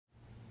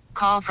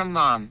call from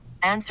mom.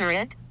 Answer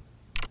it.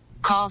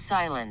 Call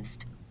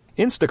silenced.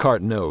 Instacart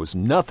knows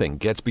nothing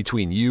gets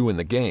between you and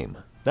the game.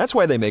 That's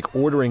why they make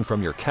ordering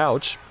from your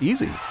couch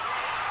easy.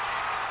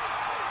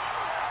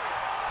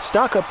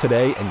 Stock up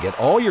today and get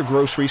all your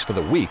groceries for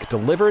the week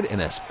delivered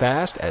in as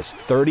fast as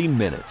 30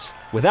 minutes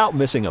without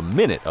missing a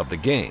minute of the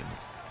game.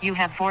 You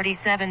have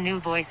 47 new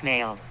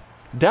voicemails.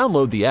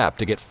 Download the app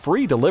to get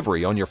free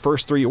delivery on your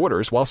first 3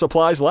 orders while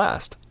supplies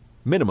last.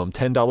 Minimum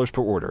 $10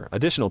 per order.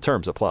 Additional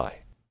terms apply.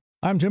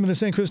 I'm Tim in the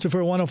St.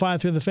 Christopher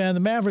 105 through the Fan. The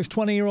Mavericks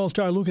 20-year-old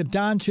star Luka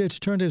Doncic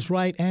turned his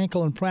right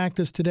ankle in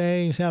practice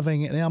today. He's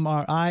having an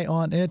MRI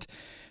on it.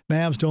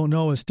 Mavs don't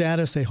know his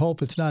status. They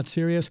hope it's not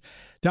serious.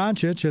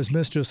 Doncic has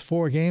missed just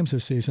 4 games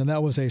this season.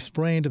 That was a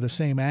sprain to the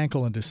same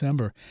ankle in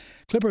December.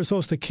 Clippers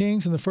host the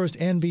Kings in the first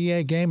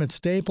NBA game at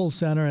Staples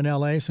Center in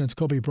L.A. since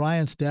Kobe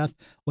Bryant's death.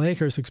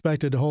 Lakers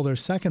expected to hold their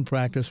second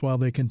practice while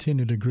they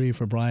continue to grieve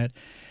for Bryant.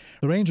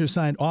 The Rangers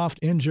signed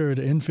oft-injured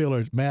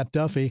infielder Matt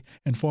Duffy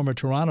and former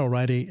Toronto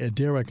righty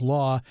Derek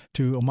Law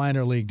to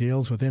minor league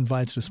deals with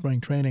invites to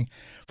spring training.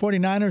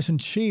 49ers and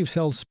Chiefs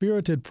held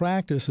spirited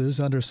practices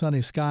under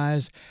sunny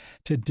skies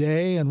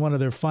today in one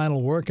of their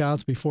final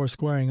workouts before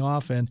squaring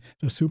off in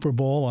the Super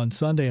Bowl on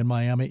Sunday in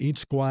Miami. Each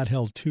squad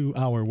held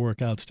 2-hour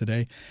workouts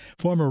today.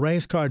 Former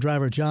race car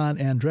driver John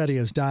Andretti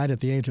has died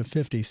at the age of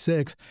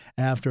 56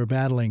 after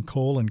battling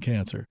colon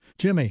cancer.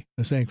 Jimmy,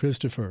 the St.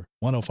 Christopher,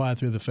 105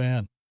 through the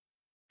Fan.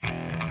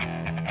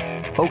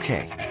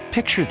 Okay,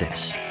 picture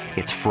this.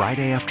 It's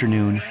Friday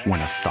afternoon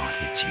when a thought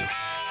hits you.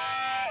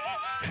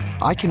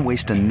 I can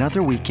waste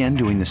another weekend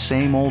doing the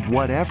same old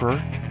whatever,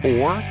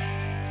 or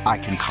I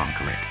can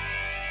conquer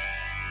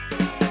it.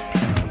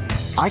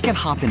 I can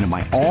hop into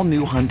my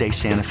all-new Hyundai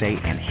Santa Fe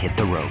and hit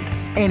the road.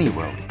 Any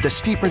road. The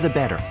steeper, the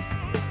better.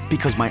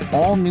 Because my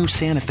all-new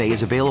Santa Fe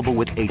is available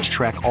with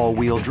H-Track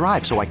all-wheel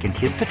drive, so I can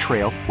hit the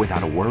trail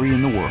without a worry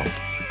in the world.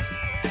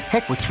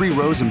 Heck, with 3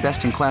 rows and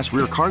best-in-class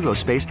rear cargo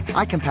space,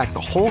 I can pack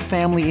the whole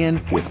family in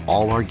with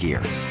all our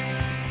gear.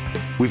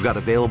 We've got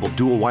available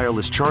dual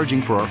wireless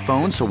charging for our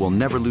phones, so we'll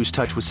never lose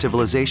touch with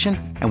civilization,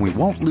 and we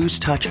won't lose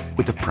touch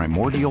with the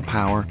primordial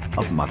power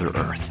of Mother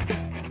Earth.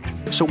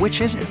 So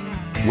which is it?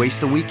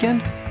 Waste the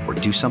weekend or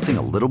do something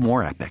a little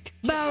more epic?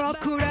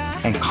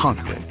 And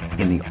conquer it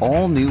in the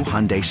all-new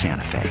Hyundai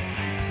Santa Fe.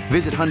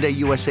 Visit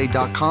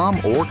HyundaiUSA.com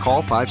or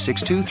call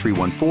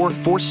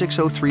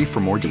 562-314-4603 for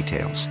more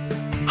details.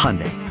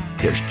 Hyundai,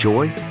 there's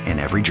joy in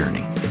every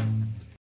journey.